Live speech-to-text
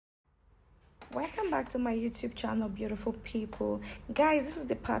Welcome back to my YouTube channel, beautiful people. Guys, this is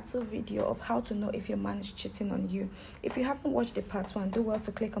the part 2 video of how to know if your man is cheating on you. If you haven't watched the part 1, do well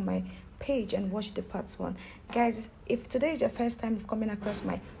to click on my page and watch the part 1. Guys, if today is your first time of coming across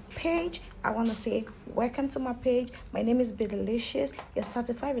my page, I want to say welcome to my page. My name is Delicious, your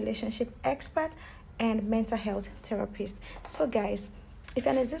certified relationship expert and mental health therapist. So guys, if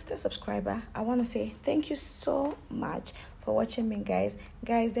you're an existing subscriber, I want to say thank you so much for watching me, guys.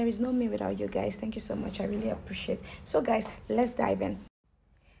 There is no me without you guys. Thank you so much. I really appreciate. So guys, let's dive in.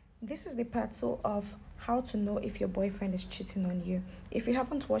 This is the part 2 of how to know if your boyfriend is cheating on you. If you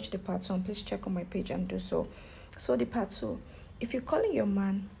haven't watched the part 1, please check on my page and do so. So the part 2, if you're calling your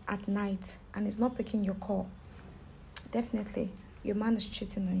man at night and he's not picking your call, definitely your man is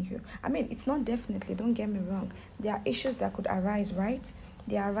cheating on you. I mean, it's not definitely, don't get me wrong. There are issues that could arise, right?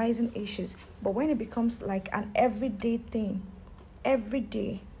 There are arising issues. But when it becomes like an everyday thing, every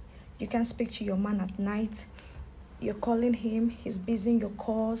day, you can speak to your man at night, you're calling him, he's busy in your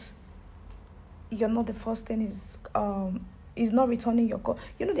calls, you're not the first thing, he's not returning your call.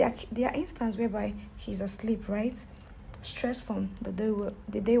 You know, there are instances whereby he's asleep, right? Stress from the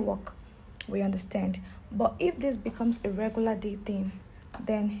day work, we understand. But if this becomes a regular day thing,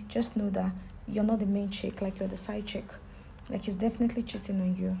 then just know that you're not the main chick, like you're the side chick. Like he's definitely cheating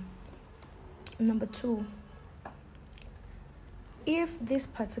on you. Number 2, if this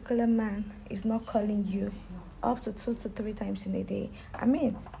particular man is not calling you up to 2 to 3 times in a day, I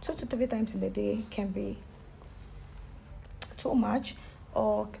mean 2 to 3 times in a day can be too much,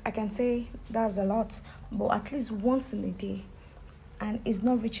 or I can say that's a lot, but at least once in a day, and is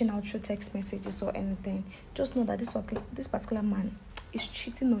not reaching out through text messages or anything, just know that this particular man is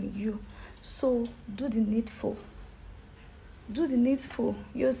cheating on you. So do the needful. Do the needful.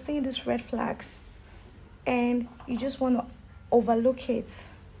 You're seeing these red flags and you just want to overlook it.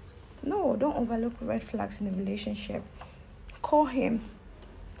 No, don't overlook red flags in a relationship. Call him,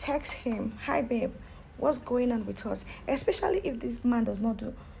 text him, hi babe, what's going on with us? Especially if this man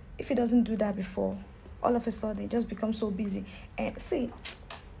if he doesn't do that before, all of a sudden he just becomes so busy. And see,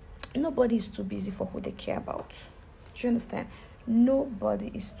 nobody is too busy for who they care about. Do you understand?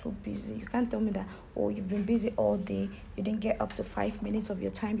 Nobody is too busy. You can't tell me that, oh, you've been busy all day, you didn't get up to 5 minutes of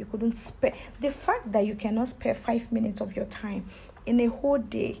your time, you couldn't spare. The fact that you cannot spare 5 minutes of your time in a whole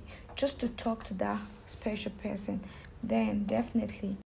day just to talk to that special person, then definitely